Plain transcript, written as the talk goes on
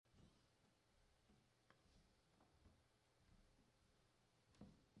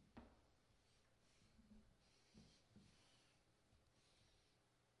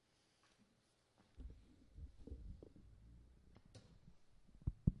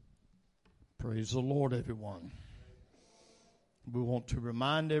Praise the Lord, everyone. We want to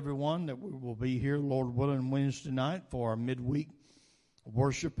remind everyone that we will be here, Lord willing, Wednesday night for our midweek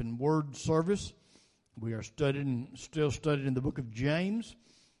worship and word service. We are still studying the book of James,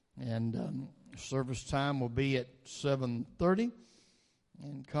 and service time will be at 7:30.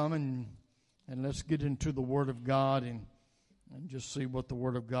 And come and let's get into the Word of God and just see what the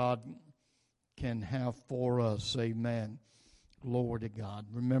Word of God can have for us. Amen. Glory to God.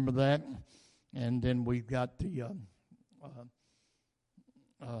 Remember that. And then we've got the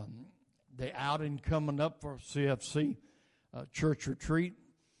outing coming up for CFC church retreat,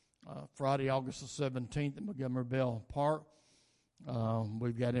 Friday, August the 17th at Montgomery Bell Park.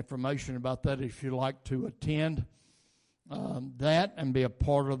 We've got information about that if you'd like to attend that and be a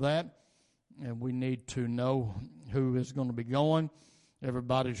part of that. And we need to know who is going to be going.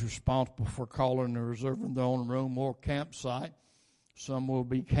 Everybody's responsible for calling and reserving their own room or campsite. Some will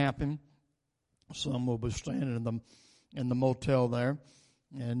be camping. Some will be staying in the motel there.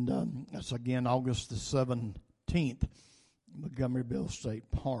 And that's again August the 17th, Montgomery Bell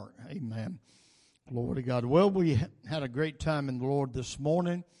State Park. Amen. Glory to God. Well, we had a great time in the Lord this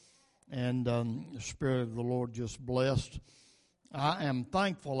morning, and the Spirit of the Lord just blessed. I am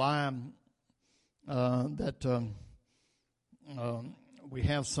thankful that we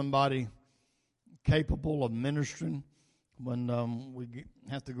have somebody capable of ministering when we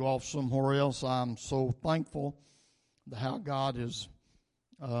have to go off somewhere else. I'm so thankful how God is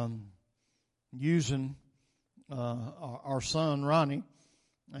using our son Ronnie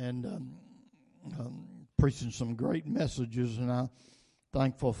and preaching some great messages, and I'm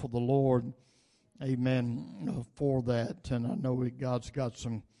thankful for the Lord, amen, for that. And I know that God's got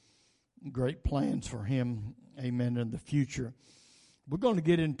some great plans for him, amen, in the future. We're going to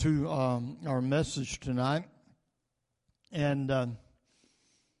get into our message tonight. And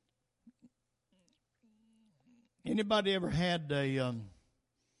anybody ever had a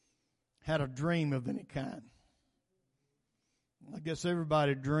dream of any kind? I guess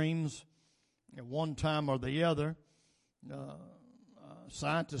everybody dreams at one time or the other.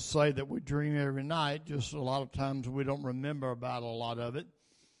 Scientists say that we dream every night. Just a lot of times we don't remember about a lot of it.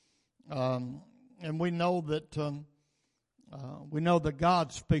 And we know that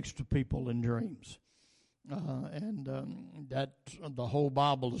God speaks to people in dreams. That the whole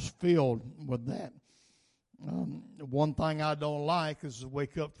Bible is filled with that. One thing I don't like is to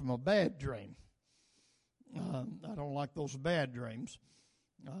wake up from a bad dream. I don't like those bad dreams,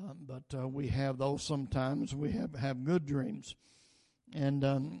 but we have those sometimes. We have good dreams, and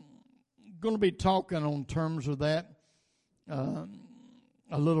going to be talking on terms of that a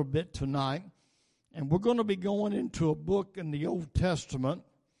little bit tonight. And we're going to be going into a book in the Old Testament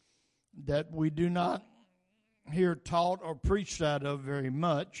that we do not hear taught or preached out of very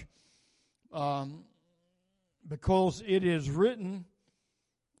much, because it is written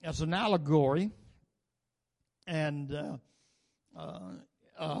as an allegory, and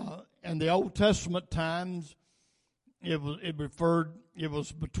in the Old Testament times, it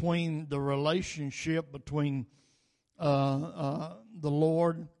was between the relationship between the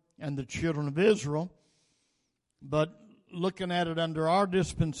Lord and the children of Israel. But looking at it under our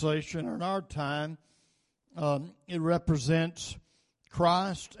dispensation or in our time, it represents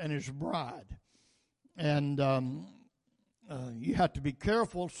Christ and His bride. And you have to be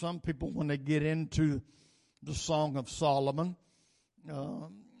careful. Some people, when they get into the Song of Solomon,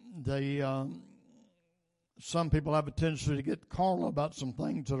 some people have a tendency to get carnal about some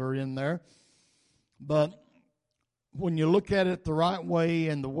things that are in there. But when you look at it the right way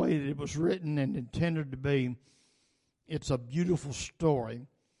and the way that it was written and intended to be, it's a beautiful story.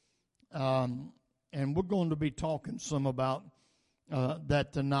 And we're going to be talking some about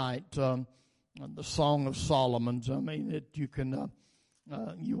that tonight. The Song of Solomon. I mean,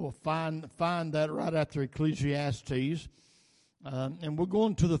 you will find that right after Ecclesiastes. And we're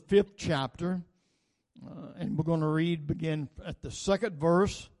going to the 5th chapter, and we're going to begin at the 2nd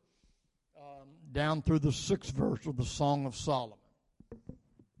verse down through the 6th verse of the Song of Solomon.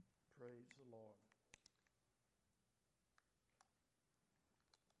 Praise the Lord.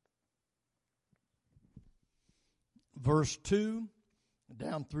 Verse 2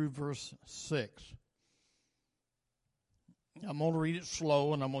 down through verse 6. I'm going to read it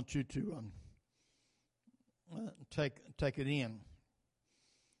slow, and I want you to take it in.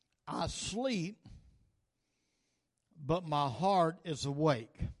 I sleep, but my heart is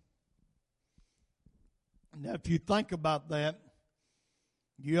awake. Now, if you think about that,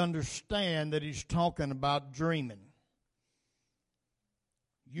 you understand that he's talking about dreaming.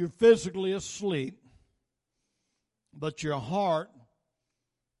 You're physically asleep, but your heart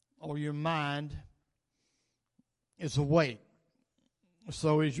or your mind is awake.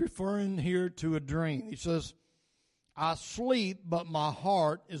 So he's referring here to a dream. He says, I sleep, but my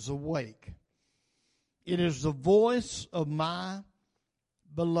heart is awake. It is the voice of my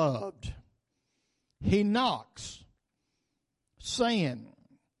beloved. He knocks, saying,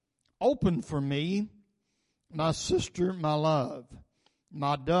 open for me, my sister, my love,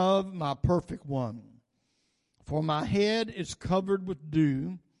 my dove, my perfect one. For my head is covered with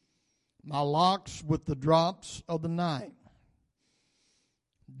dew, my locks with the drops of the night.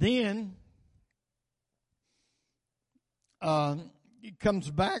 Then he comes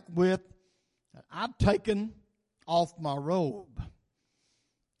back with, I've taken off my robe.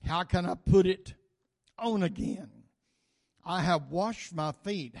 How can I put it on again? I have washed my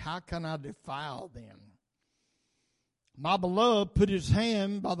feet. How can I defile them? My beloved put his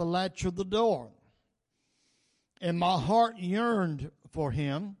hand by the latch of the door, and my heart yearned for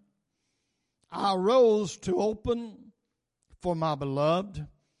him. I arose to open for my beloved,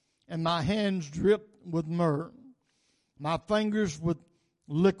 and my hands dripped with myrrh, my fingers with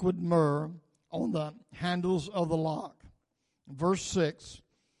liquid myrrh on the handles of the lock. Verse 6,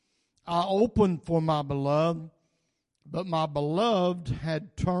 I opened for my beloved, but my beloved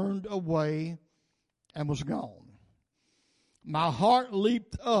had turned away and was gone. My heart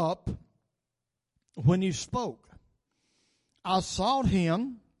leaped up when he spoke. I sought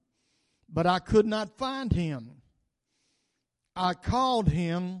him, but I could not find him. I called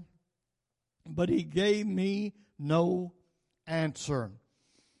him, but he gave me no answer.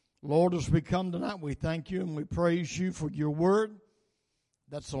 Lord, as we come tonight, we thank you and we praise you for your word.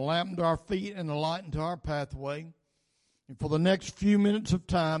 That's a lamp to our feet and a light into our pathway. And for the next few minutes of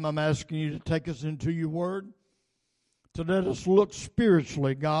time, I'm asking you to take us into your word, to let us look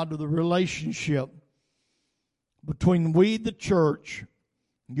spiritually, God, to the relationship between we, the church,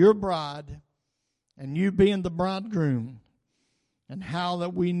 your bride, and you being the bridegroom, and how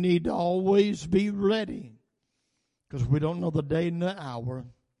that we need to always be ready because we don't know the day and the hour.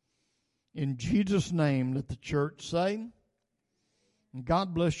 In Jesus' name, let the church say, and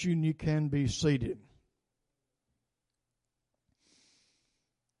God bless you, and you can be seated.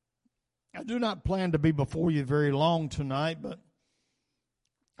 I do not plan to be before you very long tonight, but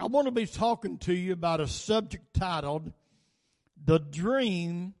I want to be talking to you about a subject titled, The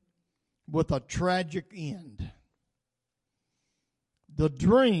Dream with a Tragic End. The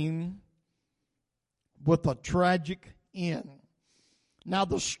Dream with a Tragic End. Now,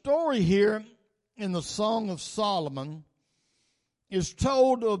 the story here in the Song of Solomon is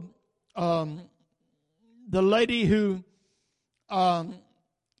told of the lady who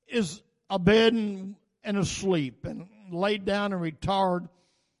is abed and asleep and laid down and retired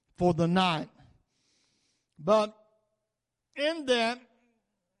for the night. But in that,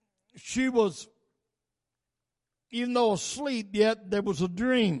 she was, even though asleep, yet there was a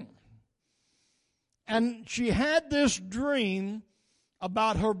dream. And she had this dream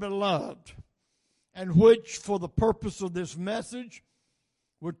about her beloved, and which, for the purpose of this message,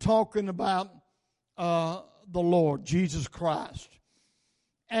 we're talking about the Lord, Jesus Christ.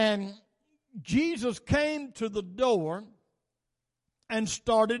 And Jesus came to the door and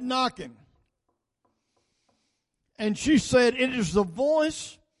started knocking. And she said, it is the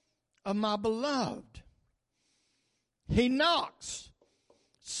voice of my beloved. He knocks,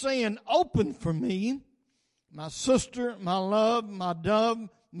 saying, open for me, my sister, my love, my dove,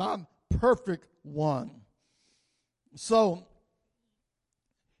 my perfect one. So,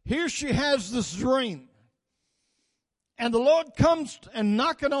 here she has this dream. And the Lord comes and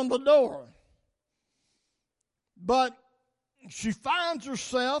knocking on the door. But she finds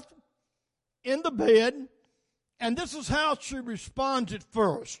herself in the bed, and this is how she responds at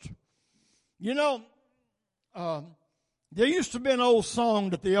first. You know, there used to be an old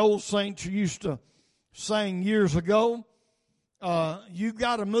song that the old saints used to sing years ago. You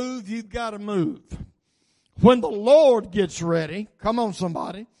got to move, you've got to move. When the Lord gets ready, come on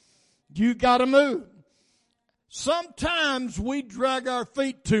somebody, you got to move. Sometimes we drag our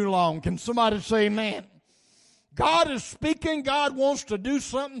feet too long. Can somebody say amen? God is speaking. God wants to do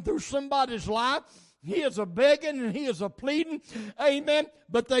something through somebody's life. He is a begging and he is a pleading. Amen.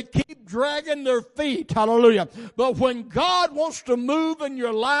 But they keep dragging their feet. Hallelujah. But when God wants to move in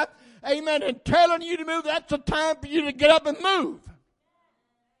your life, amen, and telling you to move, that's the time for you to get up and move.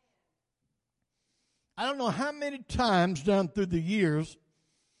 I don't know how many times down through the years,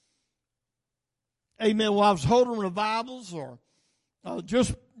 amen, while I was holding revivals or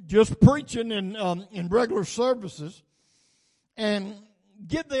just preaching in regular services, and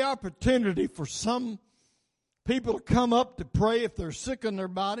get the opportunity for some people to come up to pray if they're sick in their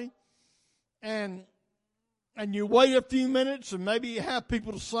body. And you wait a few minutes, and maybe you have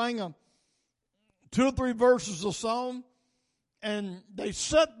people to sing 2 or 3 verses of song, and they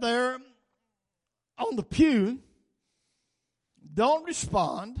sit there on the pew, don't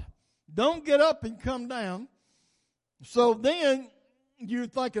respond, don't get up and come down. So then you're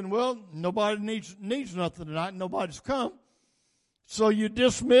thinking, well, nobody needs nothing tonight. Nobody's come. So you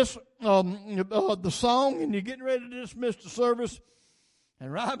dismiss the song, and you're getting ready to dismiss the service.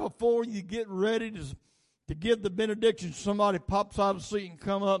 And right before you get ready to give the benediction, somebody pops out of the seat and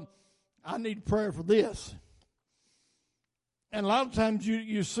come up. I need prayer for this. And a lot of times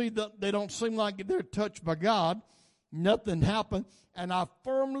you see that they don't seem like they're touched by God. Nothing happened. And I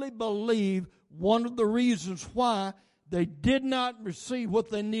firmly believe one of the reasons why they did not receive what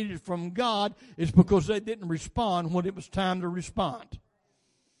they needed from God is because they didn't respond when it was time to respond.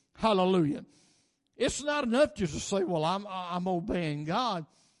 Hallelujah. It's not enough just to say, well, I'm obeying God.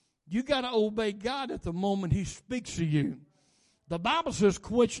 You got to obey God at the moment He speaks to you. The Bible says,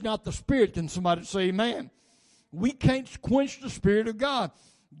 quench not the Spirit. Can somebody say amen? We can't quench the Spirit of God.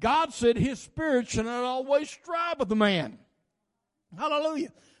 God said His Spirit should not always strive with the man.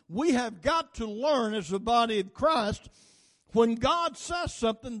 Hallelujah. We have got to learn as the body of Christ, when God says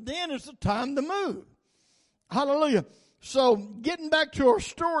something, then is the time to move. Hallelujah. So getting back to our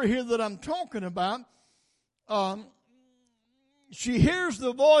story here that I'm talking about, she hears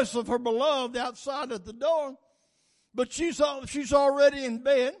the voice of her beloved outside at the door, but she's already in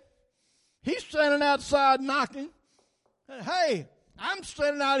bed. He's standing outside knocking. Hey, I'm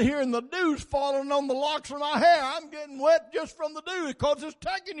standing out here and the dew's falling on the locks of my hair. I'm getting wet just from the dew because it's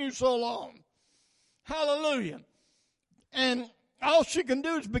taking you so long. Hallelujah. And all she can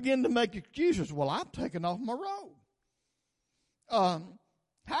do is begin to make excuses. Well, I've taken off my robe.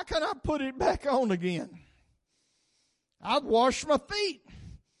 How can I put it back on again? I've washed my feet.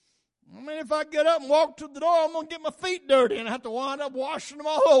 I mean, if I get up and walk to the door, I'm going to get my feet dirty and I have to wind up washing them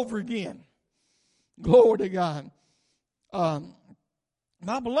all over again. Glory to God.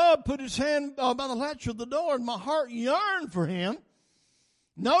 My beloved put his hand by the latch of the door, and my heart yearned for him.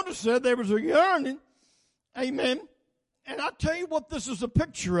 Notice that there was a yearning. Amen. And I tell you what this is a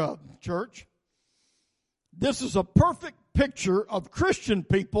picture of, church. This is a perfect picture of Christian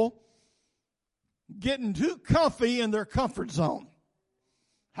people getting too comfy in their comfort zone.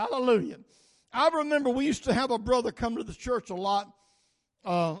 Hallelujah. I remember we used to have a brother come to the church a lot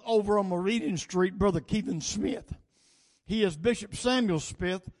over on Meridian Street, Brother Kevin Smith. He is Bishop Samuel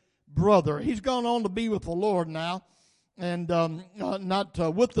Smith's brother. He's gone on to be with the Lord now and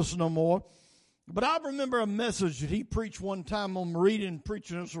not with us no more. But I remember a message that he preached one time on Meridian,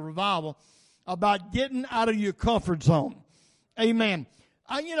 preaching as a revival, about getting out of your comfort zone. Amen.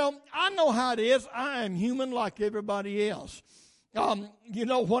 I know how it is. I am human like everybody else.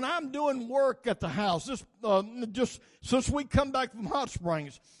 When I'm doing work at the house, just since we come back from Hot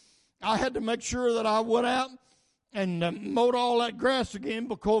Springs, I had to make sure that I went out and mowed all that grass again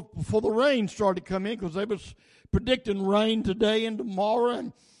before the rain started to come in, because they was predicting rain today and tomorrow,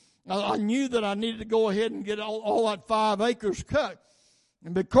 and I knew that I needed to go ahead and get all that 5 acres cut.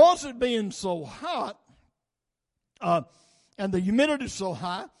 And because it being so hot, and the humidity so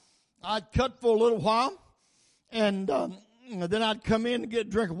high, I'd cut for a little while, and then I'd come in to get a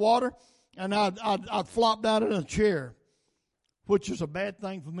drink of water, and I'd flop down in a chair, which is a bad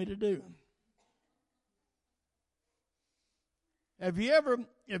thing for me to do. Have you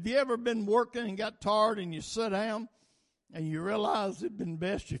ever been working and got tired and you sit down and you realize it'd been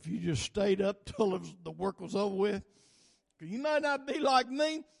best if you just stayed up till the work was over with? You might not be like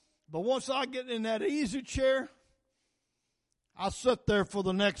me, but once I get in that easy chair, I sit there for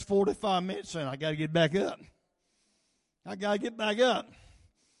the next 45 minutes saying, I got to get back up. I got to get back up.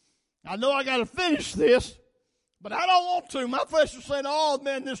 I know I got to finish this, but I don't want to. My flesh is saying, oh,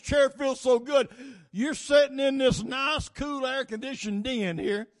 man, this chair feels so good. You're sitting in this nice, cool, air-conditioned den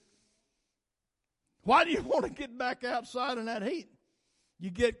here. Why do you want to get back outside in that heat? You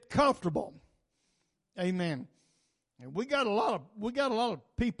get comfortable. Amen. And we got a lot of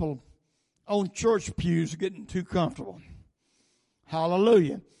people on church pews getting too comfortable.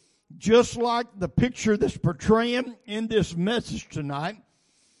 Hallelujah. Just like the picture that's portraying in this message tonight,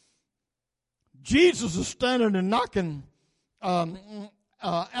 Jesus is standing and knocking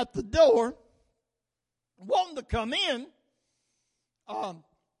at the door, wanting to come in,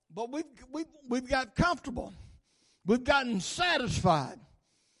 but we've got comfortable. We've gotten satisfied.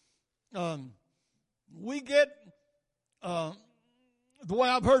 We get the way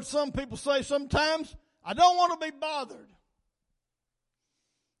I've heard some people say sometimes, I don't want to be bothered.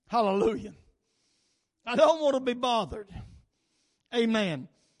 Hallelujah. I don't want to be bothered. Amen.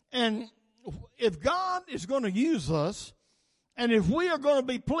 And if God is going to use us, and if we are going to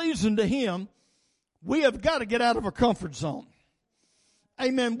be pleasing to Him, we have got to get out of our comfort zone.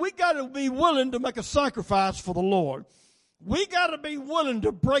 Amen. We got to be willing to make a sacrifice for the Lord. We got to be willing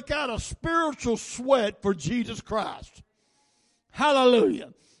to break out a spiritual sweat for Jesus Christ.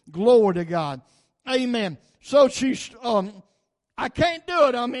 Hallelujah. Glory to God. Amen. So I can't do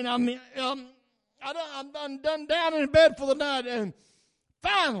it. I'm done down in bed for the night, and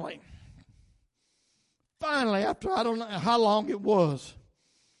finally, after I don't know how long it was,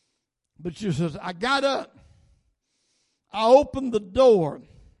 but she says, I got up. I opened the door.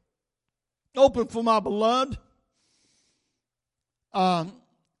 Opened for my beloved. But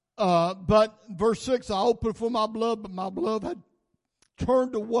verse 6, I opened for my beloved, but my beloved had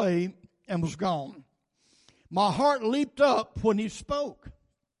turned away and was gone. My heart leaped up when he spoke.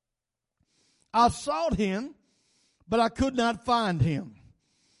 I sought him, but I could not find him.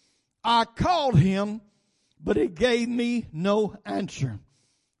 I called him, but he gave me no answer.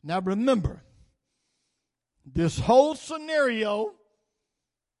 Now remember, this whole scenario,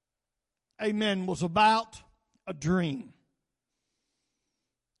 amen, was about a dream.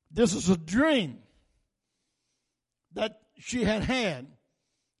 This is a dream that she had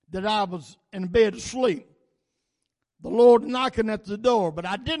that I was in bed asleep. The Lord knocking at the door, but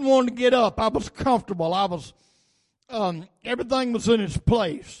I didn't want to get up. I was comfortable. Everything was in its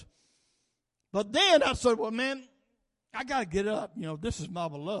place. But then I said, well, man, I got to get up. You know, this is my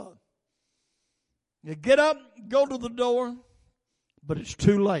beloved. You get up, go to the door, but it's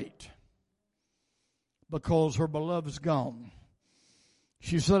too late because her beloved is gone.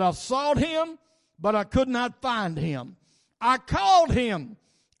 She said, I sought him, but I could not find him. I called him,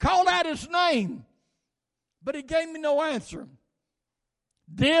 called out his name, but he gave me no answer.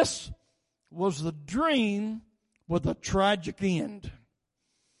 This was the dream with a tragic end.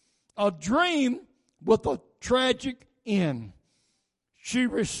 A dream with a tragic end. She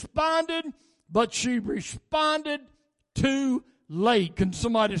responded, but she responded too late. Can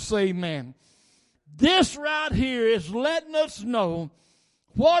somebody say amen? This right here is letting us know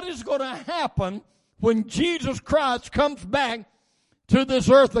what is going to happen when Jesus Christ comes back to this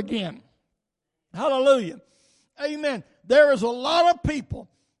earth again. Hallelujah. Amen. There is a lot of people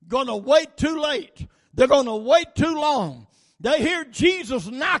going to wait too late. They're going to wait too long. They hear Jesus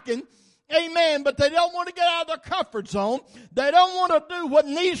knocking, amen, but they don't want to get out of their comfort zone. They don't want to do what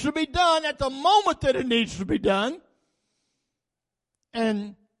needs to be done at the moment that it needs to be done.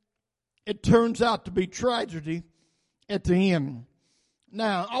 And it turns out to be tragedy at the end.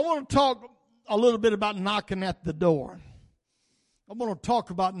 Now, I want to talk a little bit about knocking at the door. I want to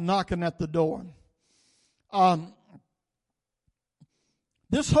talk about knocking at the door.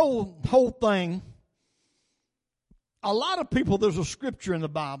 This whole thing, a lot of people, there's a scripture in the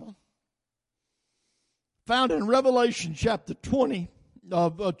Bible found in Revelation chapter 3,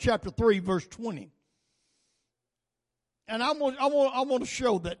 verse 20. And I want to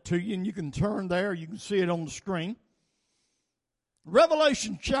show that to you, and you can turn there. You can see it on the screen.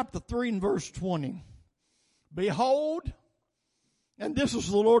 Revelation chapter 3 and verse 20. Behold, and this is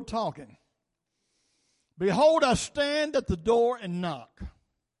the Lord talking. Behold, I stand at the door and knock.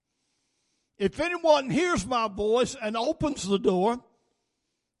 If anyone hears my voice and opens the door,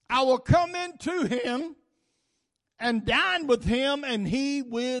 I will come into him and dine with him and he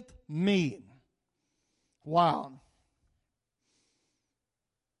with me. Wow.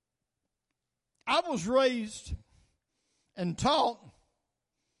 I was raised and taught,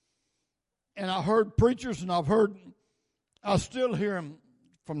 and I heard preachers, and I still hear them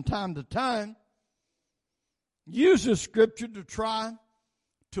from time to time, use this scripture to try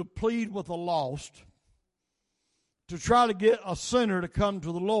to plead with the lost, to try to get a sinner to come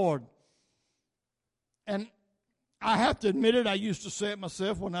to the Lord. And I have to admit it, I used to say it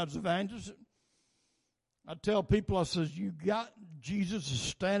myself when I was evangelist. I tell people, I says, you got Jesus is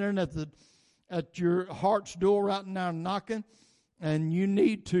standing at your heart's door right now knocking, and you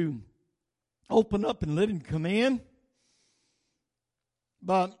need to open up and let him come in.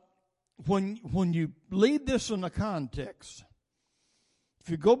 But when you leave this in the context, if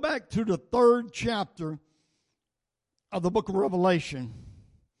you go back to the 3rd chapter of the book of Revelation,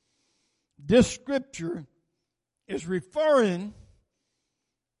 this scripture is referring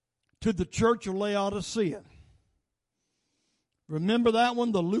to the church of Laodicea. Remember that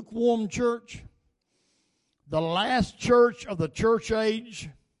one, the lukewarm church? The last church of the church age?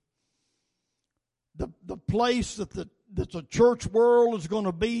 The place that the church world is going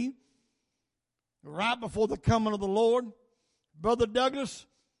to be right before the coming of the Lord. Brother Douglas,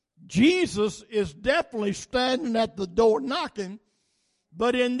 Jesus is definitely standing at the door knocking,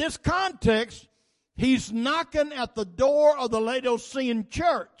 but in this context, he's knocking at the door of the Laodicean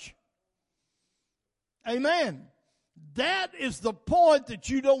church. Amen. That is the point that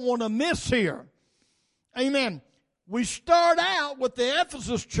you don't want to miss here. Amen. We start out with the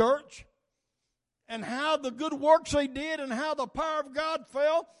Ephesus church and how the good works they did and how the power of God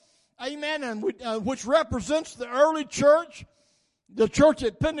fell. Amen. And which represents the early church, the church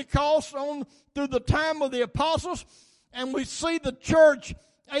at Pentecost on through the time of the apostles. And we see the church,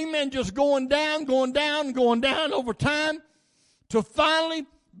 amen, just going down over time to finally,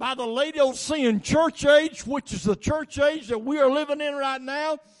 by the Laodicean church age, which is the church age that we are living in right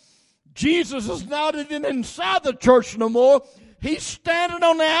now, Jesus is not even inside the church no more. He's standing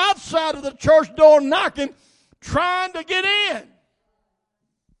on the outside of the church door knocking, trying to get in.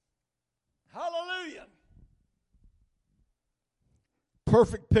 Hallelujah.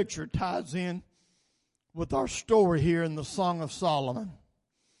 Perfect picture ties in with our story here in the Song of Solomon.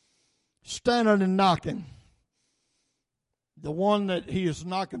 Standing and knocking. The one that he is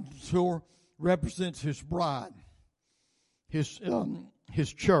knocking for represents his bride, his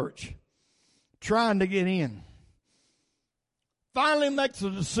church, trying to get in. Finally makes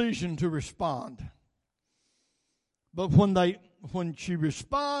a decision to respond. But when she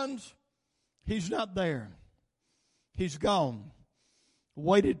responds, he's not there. He's gone.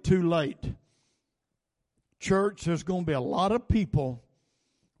 Waited too late. Church, there's going to be a lot of people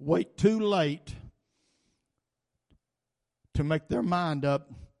wait too late to make their mind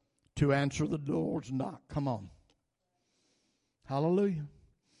up to answer the door's knock. Come on. Hallelujah.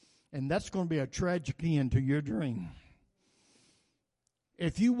 And that's going to be a tragic end to your dream.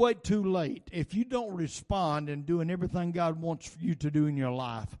 If you wait too late, if you don't respond in doing everything God wants you to do in your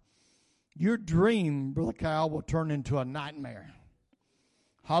life, your dream, Brother Kyle, will turn into a nightmare.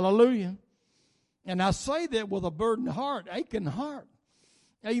 Hallelujah. And I say that with a burdened heart, aching heart.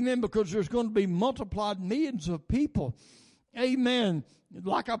 Amen. Because there's going to be multiplied millions of people. Amen.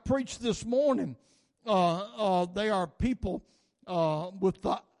 Like I preached this morning, they are people with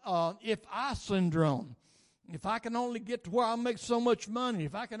the if I syndrome. If I can only get to where I make so much money,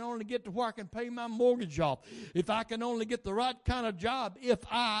 if I can only get to where I can pay my mortgage off, if I can only get the right kind of job, if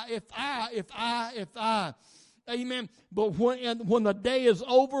I. Amen. But when the day is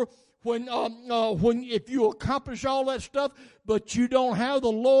over, when if you accomplish all that stuff, but you don't have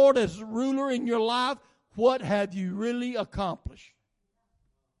the Lord as the ruler in your life, what have you really accomplished?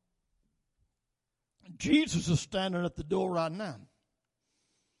 Jesus is standing at the door right now.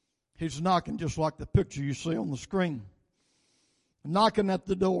 He's knocking just like the picture you see on the screen. Knocking at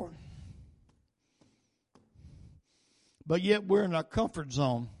the door. But yet we're in our comfort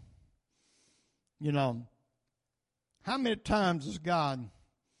zone. You know, how many times has God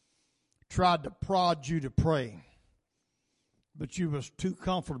tried to prod you to pray, but you was too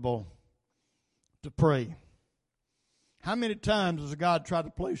comfortable to pray? How many times has God tried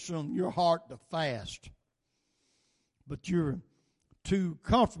to place on your heart to fast, but you're too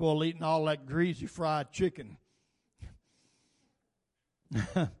comfortable eating all that greasy fried chicken?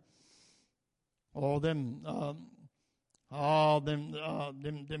 Or them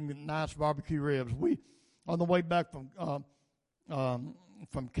nice barbecue ribs. We, on the way back from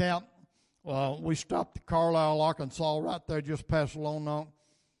camp, we stopped at Carlisle, Arkansas, right there just past Lonoc,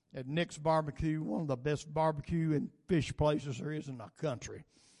 at Nick's Barbecue, one of the best barbecue and fish places there is in the country,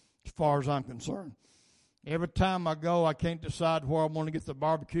 as far as I'm concerned. Every time I go, I can't decide where I want to get the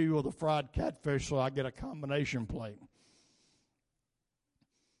barbecue or the fried catfish, so I get a combination plate.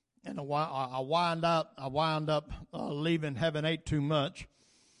 And I wind up leaving, having ate too much.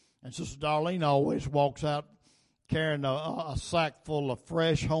 And Sister Darlene always walks out carrying a sack full of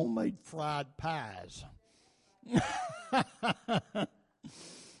fresh, homemade fried pies.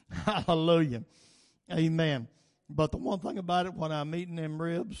 Hallelujah. Amen. But the one thing about it, when I'm eating them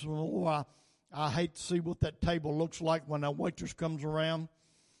ribs, I hate to see what that table looks like when that waitress comes around.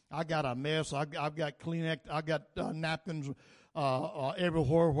 I got a mess. I've got Kleenex. I got napkins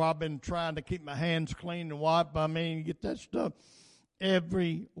everywhere where I've been trying to keep my hands clean and wipe. I mean, you get that stuff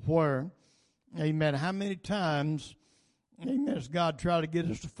everywhere. Amen. How many times, amen, has God tried to get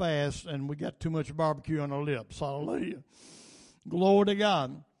us to fast and we got too much barbecue on our lips? Hallelujah. Glory to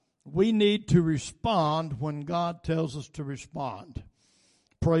God. We need to respond when God tells us to respond.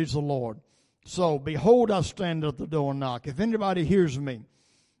 Praise the Lord. So, behold, I stand at the door and knock. If anybody hears me,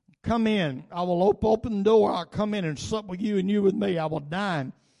 come in. I will open the door. I'll come in and sup with you and you with me. I will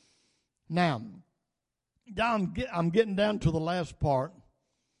dine. Now, I'm getting down to the last part.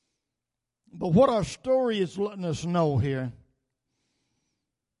 But what our story is letting us know here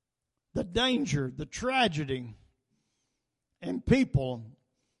the danger, the tragedy, and people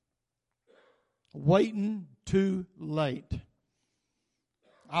waiting too late.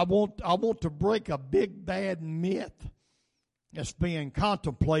 I want to break a big bad myth that's being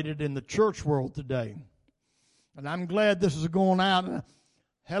contemplated in the church world today. And I'm glad this is going out.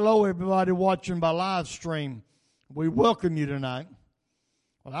 Hello, everybody watching by live stream. We welcome you tonight.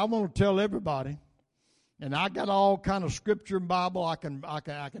 But I want to tell everybody, and I got all kind of scripture and Bible. I can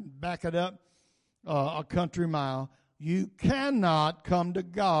back it up a country mile. You cannot come to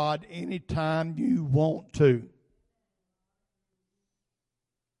God anytime you want to.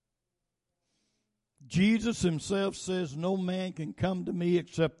 Jesus himself says, no man can come to me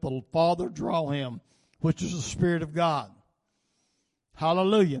except the Father draw him, which is the Spirit of God.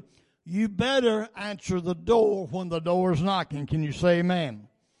 Hallelujah. You better answer the door when the door is knocking. Can you say amen?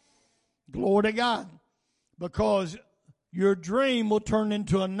 Glory to God. Because your dream will turn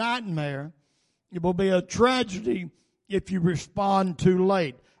into a nightmare. It will be a tragedy if you respond too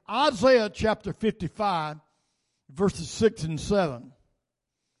late. Isaiah chapter 55, verses 6 and 7.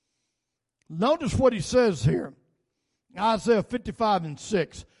 Notice what he says here. Isaiah 55 and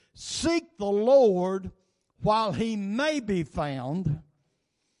 6. Seek the Lord while he may be found.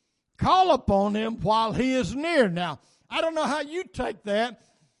 Call upon him while he is near. Now, I don't know how you take that,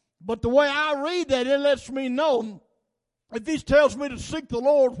 but the way I read that, it lets me know if he tells me to seek the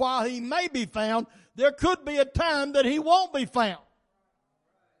Lord while he may be found, there could be a time that he won't be found.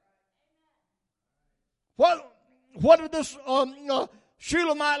 What did this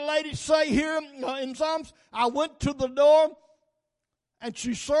Shulamite lady say here in Psalms? I went to the door and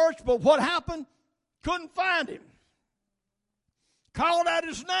she searched, but what happened? Couldn't find him. Called out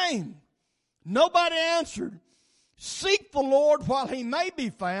his name. Nobody answered. Seek the Lord while he may be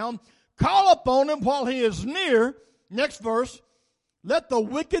found. Call upon him while he is near. Next verse. Let the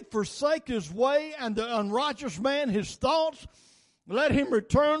wicked forsake his way and the unrighteous man his thoughts. Let him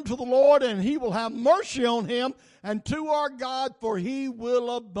return to the Lord, and he will have mercy on him, and to our God, for he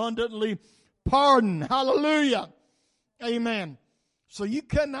will abundantly pardon. Hallelujah. Amen. So you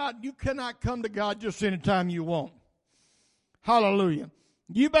cannot come to God just anytime you want. Hallelujah.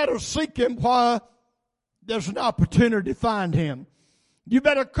 You better seek him while there's an opportunity to find him. You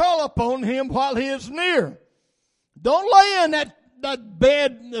better call upon him while he is near. Don't lay in that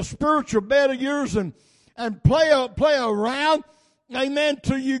bed, the spiritual bed of yours, and play around. Amen.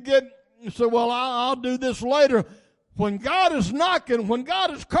 Till you say, well, I'll do this later. When God is knocking, when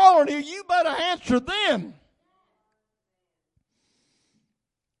God is calling you, you better answer then.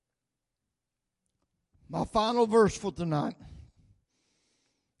 My final verse for tonight.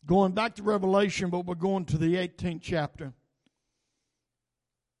 Going back to Revelation, but we're going to the 18th chapter.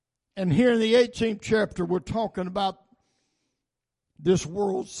 And here in the 18th chapter, we're talking about this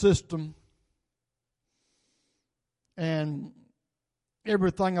world system and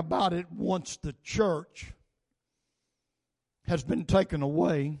everything about it once the church has been taken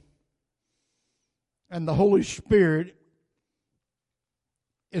away and the Holy Spirit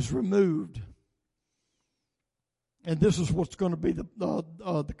is removed. And this is what's going to be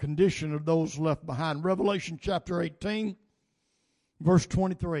the condition of those left behind. Revelation chapter 18, verse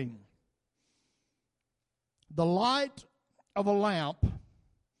 23. The light of a lamp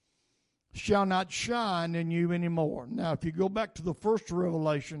shall not shine in you anymore. Now, if you go back to the first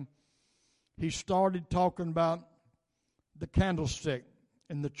Revelation, he started talking about the candlestick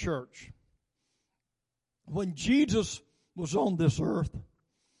in the church. When Jesus was on this earth,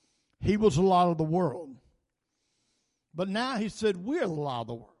 he was the light of the world. But now he said, we're the light of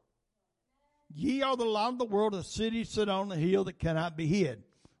the world. Ye are the light of the world, a city set on a hill that cannot be hid.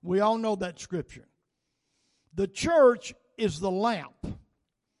 We all know that scripture. The church is the lamp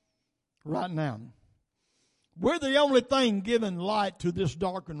right now. We're the only thing giving light to this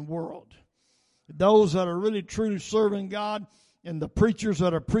darkened world. Those that are really truly serving God and the preachers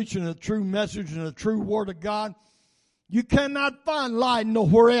that are preaching the true message and the true word of God, you cannot find light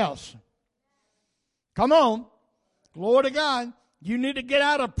nowhere else. Come on. Glory to God. You need to get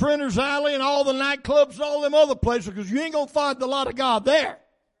out of Printer's Alley and all the nightclubs and all them other places because you ain't going to find the light of God there.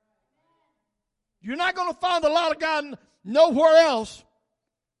 You're not going to find the light of God nowhere else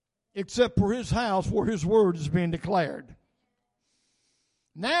except for his house where his word is being declared.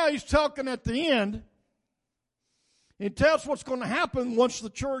 Now he's talking at the end. He tells what's going to happen once the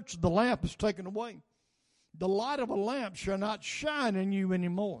church, the lamp is taken away. The light of a lamp shall not shine in you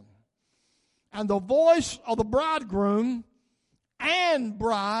anymore. And the voice of the bridegroom and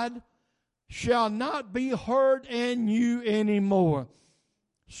bride shall not be heard in you anymore.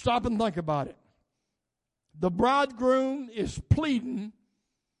 Stop and think about it. The bridegroom is pleading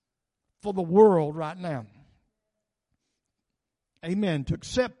for the world right now. Amen. To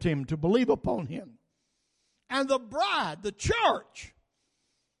accept Him, to believe upon Him. And the bride, the church,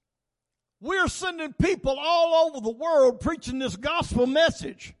 we're sending people all over the world preaching this gospel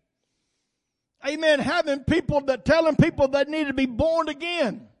message. Amen. Having people that telling people they need to be born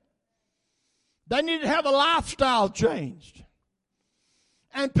again. They need to have a lifestyle changed.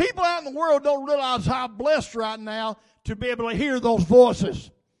 And people out in the world don't realize how blessed right now to be able to hear those voices.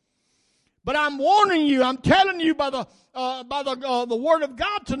 But I'm warning you, I'm telling you by the word of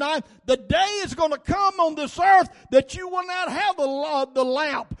God tonight, the day is going to come on this earth that you will not have the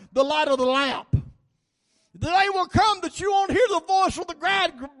lamp, the light of the lamp. The day will come that you won't hear the voice of the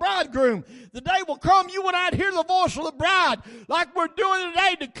bridegroom. The day will come you will not hear the voice of the bride like we're doing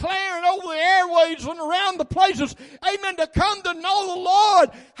today, declaring over the airways and around the places, amen, to come to know the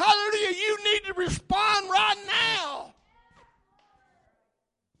Lord. Hallelujah, you need to respond right now.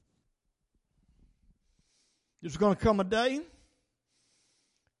 There's going to come a day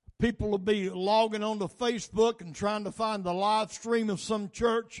people will be logging onto Facebook and trying to find the live stream of some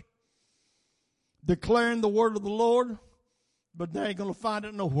church declaring the word of the Lord, but they ain't going to find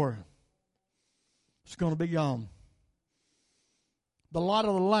it nowhere. It's going to be gone. The light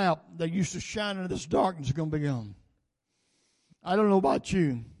of the lamp that used to shine in this darkness is going to be gone. I don't know about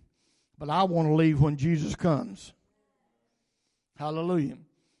you, but I want to leave when Jesus comes. Hallelujah.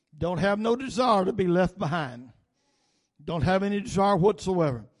 Don't have no desire to be left behind. Don't have any desire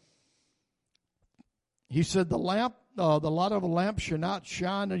whatsoever. He said the light of a lamp shall not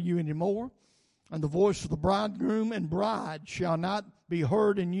shine in you anymore, and the voice of the bridegroom and bride shall not be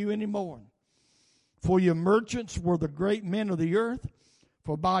heard in you anymore. For your merchants were the great men of the earth,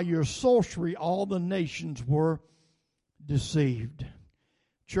 for by your sorcery all the nations were deceived.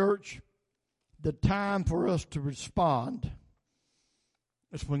 Church, the time for us to respond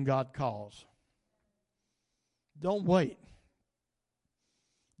is when God calls. Don't wait.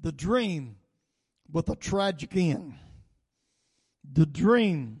 The dream with a tragic end. The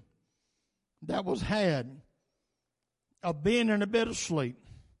dream that was had of being in a bed of sleep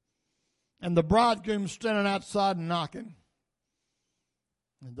and the bridegroom standing outside and knocking.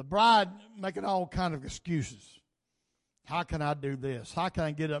 And the bride making all kind of excuses. How can I do this? How can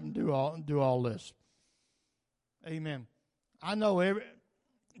I get up and do all this? Amen. I know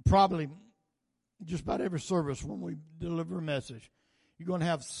probably just about every service when we deliver a message, you're going to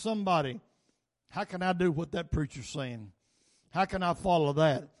have somebody, how can I do what that preacher's saying? How can I follow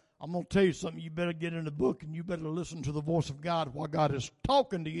that? I'm going to tell you something. You better get in the book and you better listen to the voice of God while God is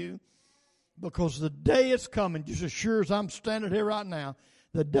talking to you, because the day is coming, just as sure as I'm standing here right now,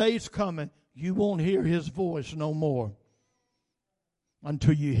 the day is coming, you won't hear His voice no more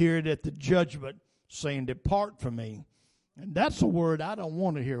until you hear it at the judgment saying, depart from me. And that's a word I don't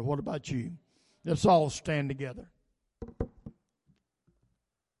want to hear. What about you? Let's all stand together.